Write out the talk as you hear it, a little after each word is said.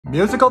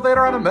Musical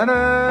theater in a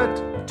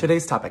minute!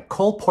 Today's topic,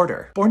 Cole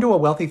Porter. Born to a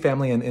wealthy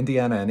family in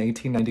Indiana in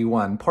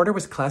 1891, Porter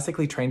was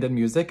classically trained in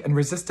music and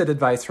resisted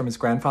advice from his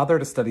grandfather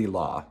to study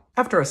law.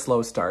 After a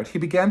slow start, he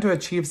began to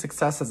achieve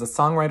success as a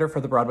songwriter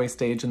for the Broadway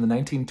stage in the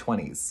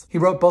 1920s. He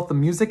wrote both the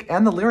music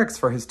and the lyrics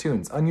for his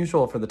tunes,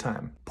 unusual for the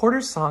time.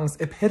 Porter's songs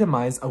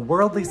epitomize a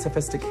worldly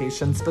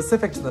sophistication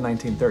specific to the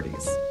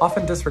 1930s,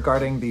 often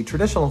disregarding the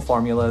traditional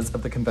formulas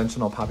of the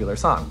conventional popular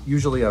song,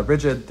 usually a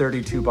rigid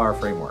 32-bar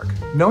framework.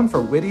 Known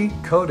for witty,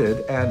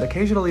 coded, and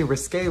occasionally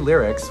risque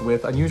lyrics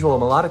with unusual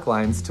melodic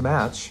lines to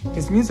match,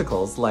 his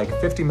musicals like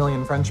 50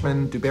 Million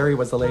Frenchmen, Du Barry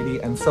Was a Lady,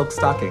 and Silk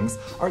Stockings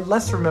are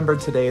less remembered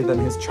today than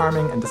his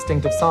charming and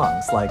distinctive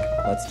songs like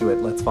Let's Do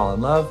It, Let's Fall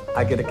in Love,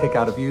 I Get a Kick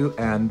Out of You,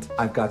 and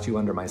I've Got You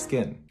Under My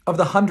Skin. Of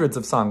the hundreds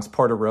of songs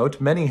Porter wrote,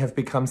 many have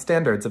become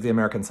standards of the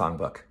American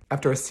songbook.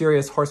 After a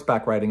serious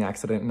horseback riding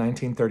accident in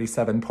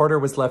 1937, Porter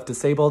was left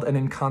disabled and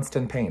in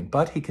constant pain,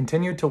 but he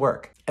continued to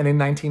work. And in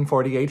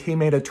 1948, he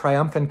made a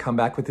triumphant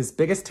comeback with his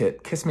biggest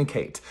hit, Kiss Me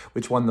Kate,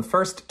 which won the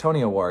first Tony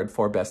Award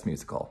for Best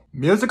Musical.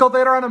 Musical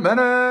theater in a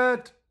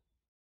minute!